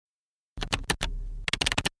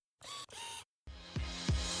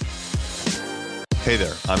Hey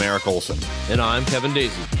there, I'm Eric Olson. And I'm Kevin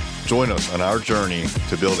Daisy. Join us on our journey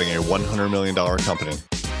to building a $100 million company.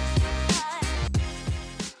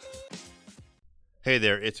 Hey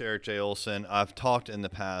there, it's Eric J. Olson. I've talked in the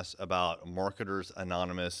past about Marketers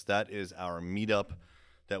Anonymous. That is our meetup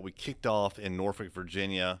that we kicked off in Norfolk,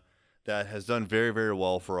 Virginia, that has done very, very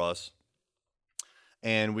well for us.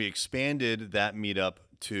 And we expanded that meetup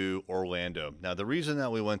to Orlando. Now, the reason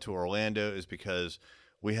that we went to Orlando is because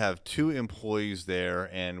we have 2 employees there,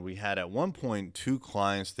 and we had at one point 2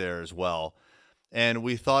 clients there as well. And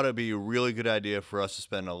we thought it'd be a really good idea for us to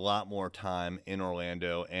spend a lot more time in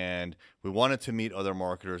Orlando. And we wanted to meet other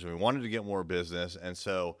marketers, and we wanted to get more business. And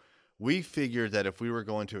so we figured that if we were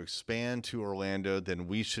going to expand to Orlando, then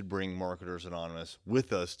we should bring Marketers Anonymous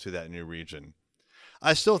with us to that new region.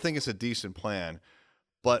 I still think it's a decent plan,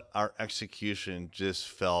 but our execution just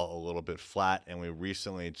fell a little bit flat, and we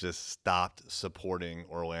recently just stopped supporting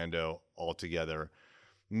Orlando altogether,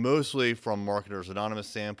 mostly from Marketers Anonymous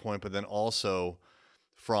standpoint, but then also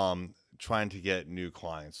from trying to get new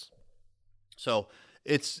clients. So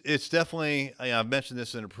it's definitely, I've mentioned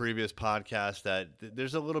this in a previous podcast, that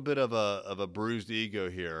there's a little bit of a bruised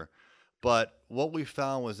ego here. But what we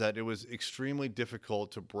found was that it was extremely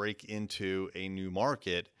difficult to break into a new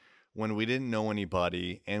market when we didn't know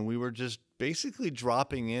anybody and we were just basically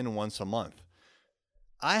dropping in once a month.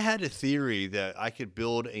 I had a theory that I could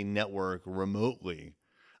build a network remotely.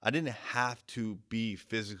 I didn't have to be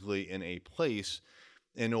physically in a place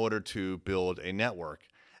in order to build a network.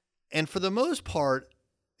 And for the most part,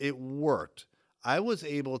 it worked. I was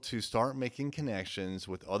able to start making connections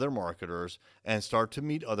with other marketers and start to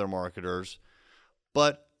meet other marketers,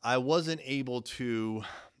 but I wasn't able to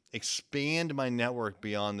expand my network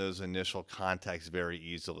beyond those initial contacts very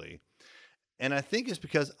easily. And I think it's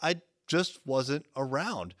because I just wasn't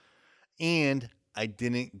around and I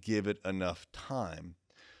didn't give it enough time.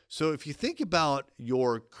 So if you think about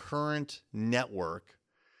your current network,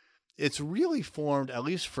 it's really formed, at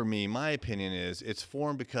least for me, my opinion is it's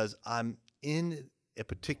formed because I'm in a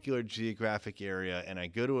particular geographic area and I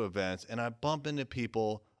go to events and I bump into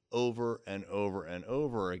people over and over and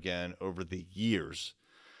over again over the years.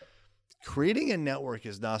 Creating a network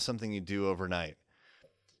is not something you do overnight.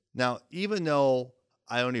 Now, even though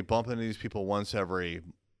I only bump into these people once every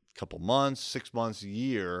couple months, 6 months, a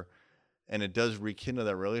year, and it does rekindle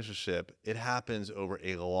that relationship, it happens over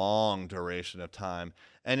a long duration of time.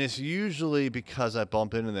 And it's usually because I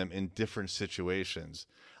bump into them in different situations.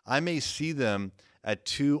 I may see them at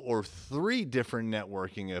 2 or 3 different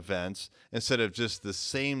networking events instead of just the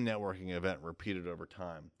same networking event repeated over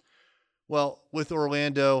time. Well, with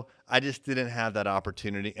Orlando, I just didn't have that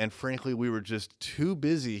opportunity. And frankly, we were just too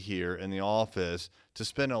busy here in the office to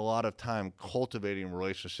spend a lot of time cultivating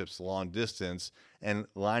relationships long distance and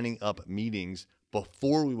lining up meetings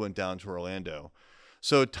before we went down to Orlando.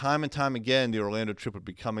 So time and time again, the Orlando trip would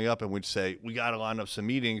be coming up and we'd say, we got to line up some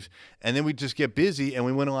meetings. And then we'd just get busy and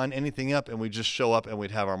we wouldn't line anything up and we'd just show up and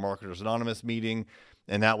we'd have our Marketers Anonymous meeting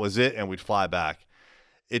and that was it. And we'd fly back.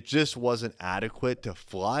 It just wasn't adequate to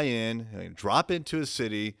fly in, drop into a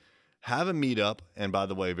city, have a meetup, and by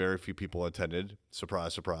the way, very few people attended,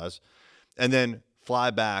 surprise, surprise, and then fly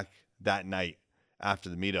back that night after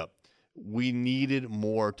the meetup. We needed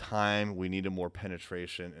more time. We needed more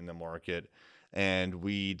penetration in the market, and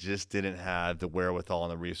we just didn't have the wherewithal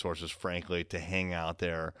and the resources, frankly, to hang out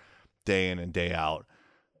there day in and day out.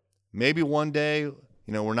 Maybe one day,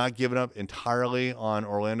 we're not giving up entirely on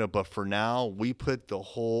Orlando, but for now, we put the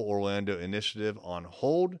whole Orlando initiative on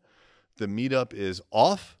hold. The meetup is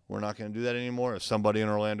off. We're not going to do that anymore. If somebody in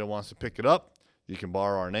Orlando wants to pick it up, you can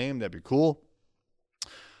borrow our name. That'd be cool.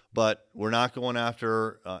 But we're not going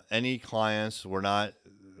after any clients. We're not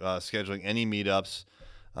scheduling any meetups.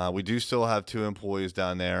 We do still have 2 employees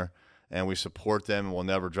down there, and we support them, and we'll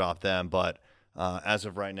never drop them. But as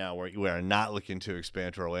of right now, we are not looking to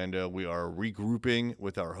expand to Orlando. We are regrouping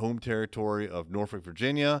with our home territory of Norfolk,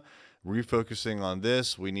 Virginia, refocusing on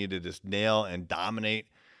this. We need to just nail and dominate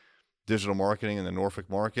digital marketing in the Norfolk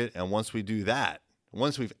market. And once we do that,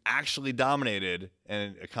 once we've actually dominated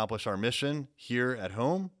and accomplished our mission here at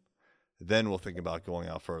home, then we'll think about going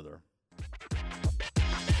out further.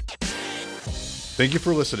 Thank you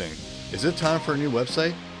for listening. Is it time for a new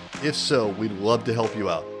website? If so, we'd love to help you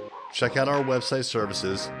out. Check out our website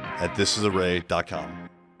services at thisisarray.com.